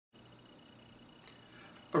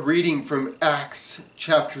A reading from Acts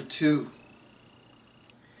chapter 2.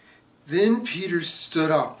 Then Peter stood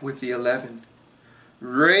up with the 11,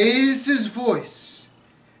 raised his voice,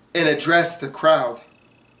 and addressed the crowd.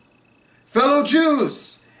 Fellow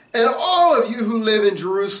Jews, and all of you who live in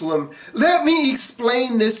Jerusalem, let me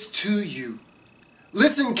explain this to you.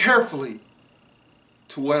 Listen carefully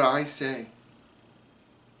to what I say.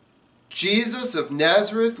 Jesus of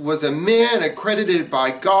Nazareth was a man accredited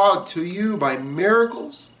by God to you by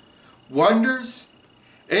miracles, wonders,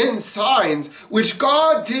 and signs which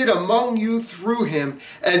God did among you through him,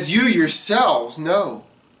 as you yourselves know.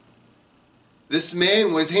 This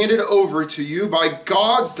man was handed over to you by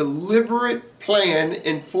God's deliberate plan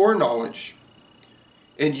and foreknowledge.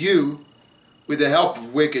 And you, with the help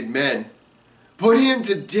of wicked men, put him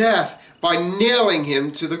to death by nailing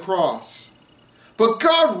him to the cross. But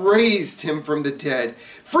God raised him from the dead,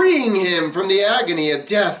 freeing him from the agony of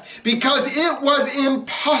death, because it was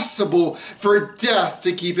impossible for death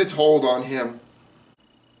to keep its hold on him.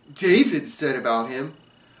 David said about him,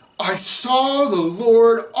 I saw the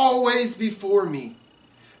Lord always before me.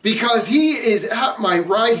 Because he is at my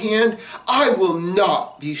right hand, I will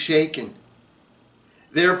not be shaken.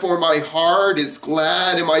 Therefore my heart is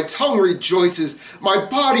glad and my tongue rejoices. My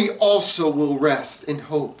body also will rest in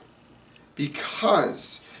hope.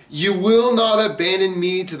 Because you will not abandon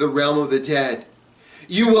me to the realm of the dead.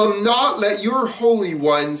 You will not let your Holy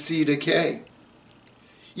One see decay.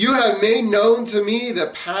 You have made known to me the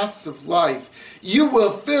paths of life. You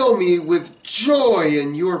will fill me with joy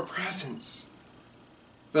in your presence.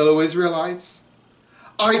 Fellow Israelites,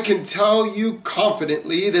 I can tell you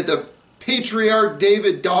confidently that the patriarch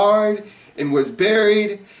David died and was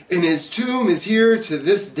buried, and his tomb is here to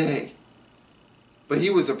this day. But he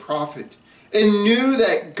was a prophet, and knew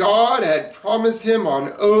that God had promised him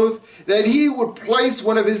on oath that he would place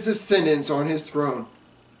one of his descendants on his throne.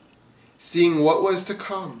 Seeing what was to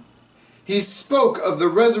come, he spoke of the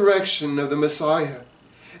resurrection of the Messiah,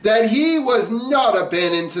 that he was not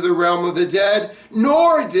abandoned to the realm of the dead,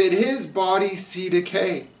 nor did his body see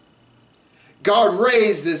decay. God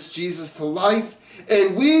raised this Jesus to life,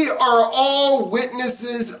 and we are all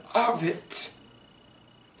witnesses of it.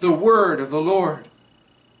 The word of the Lord.